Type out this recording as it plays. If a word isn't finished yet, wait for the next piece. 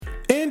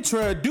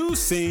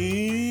Introducing.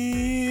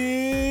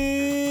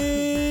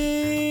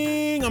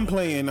 I'm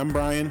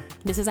Brian.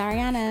 This is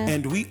Ariana.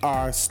 And we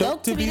are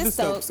Stoked to be the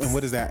Stokes. And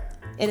what is that?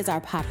 It is our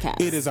podcast.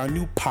 It is our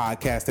new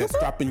podcast that's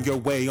dropping your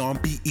way on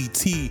BET,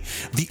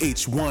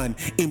 VH1,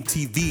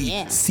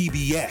 MTV,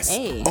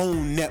 CBS,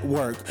 OWN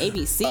Network,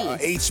 ABC,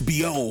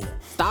 HBO,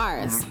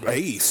 Stars.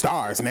 Hey,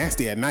 Stars,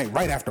 Nasty at Night,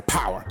 right after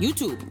Power.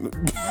 YouTube.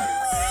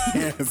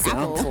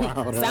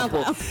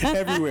 SoundCloud,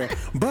 everywhere.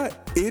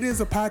 But it is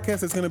a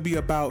podcast that's going to be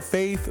about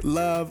faith,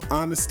 love,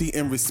 honesty,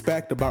 and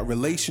respect, about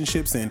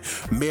relationships and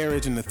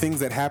marriage and the things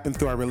that happen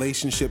through our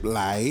relationship.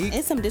 Like,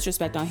 it's some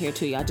disrespect on here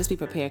too, y'all. Just be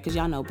prepared, because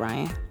y'all know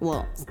Brian.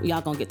 Well,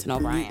 y'all gonna get to know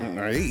Brian.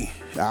 Hey,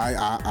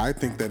 I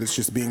think that it's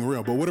just being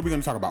real. But what are we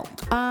going to talk about?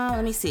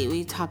 Let me see.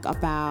 We talk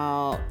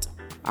about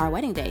our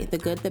wedding day, the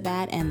good, the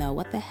bad, and the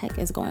what the heck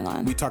is going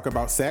on. We talk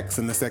about sex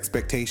and the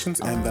expectations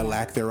and the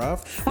lack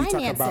thereof. Finances.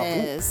 We talk about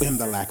and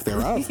the lack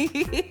thereof.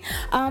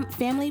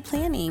 Family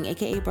planning,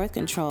 aka birth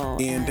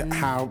control, and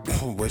how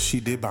what she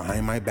did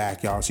behind my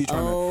back, y'all. She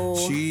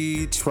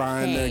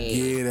trying to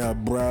get a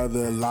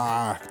brother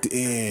locked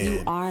in.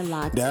 You are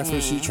locked That's in.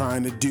 what she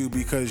trying to do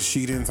because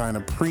she didn't sign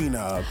a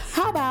prenup.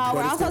 How about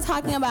we're also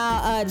talking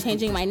about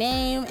changing my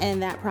name and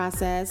that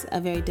process,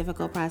 a very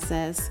difficult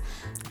process.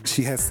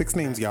 She has 6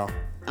 names, y'all,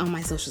 on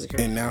my social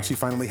security. And now she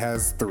finally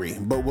has 3.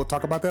 But we'll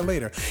talk about that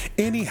later.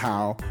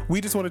 Anyhow,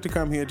 we just wanted to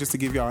come here just to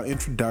give y'all an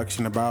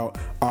introduction about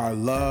our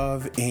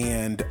love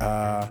and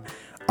our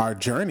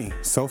journey.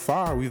 So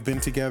far, we've been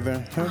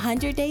together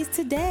 100 days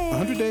today.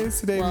 100 days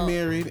today, well,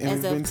 married. And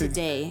as we've been of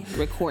today,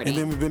 recording. And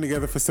then we've been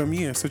together for some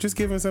years. So just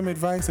giving some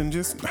advice and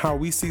just how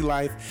we see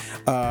life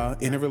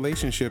in a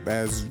relationship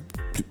as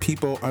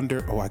people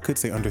under, I could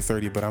say under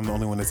 30, but I'm the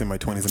only one that's in my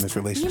 20s in this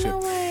relationship. You know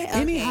what? Okay.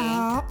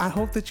 Anyhow, I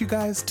hope that you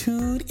guys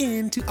tuned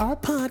in to our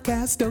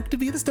podcast, Stoked to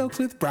be the Stokes,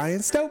 with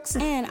Brian Stokes.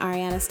 And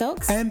Ariana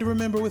Stokes. And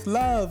remember, with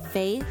love,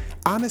 faith,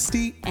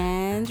 honesty,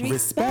 and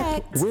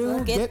respect,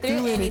 we'll get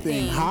through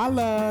anything.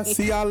 Holla.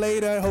 See y'all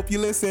later. Hope you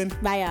listen.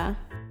 Bye, y'all.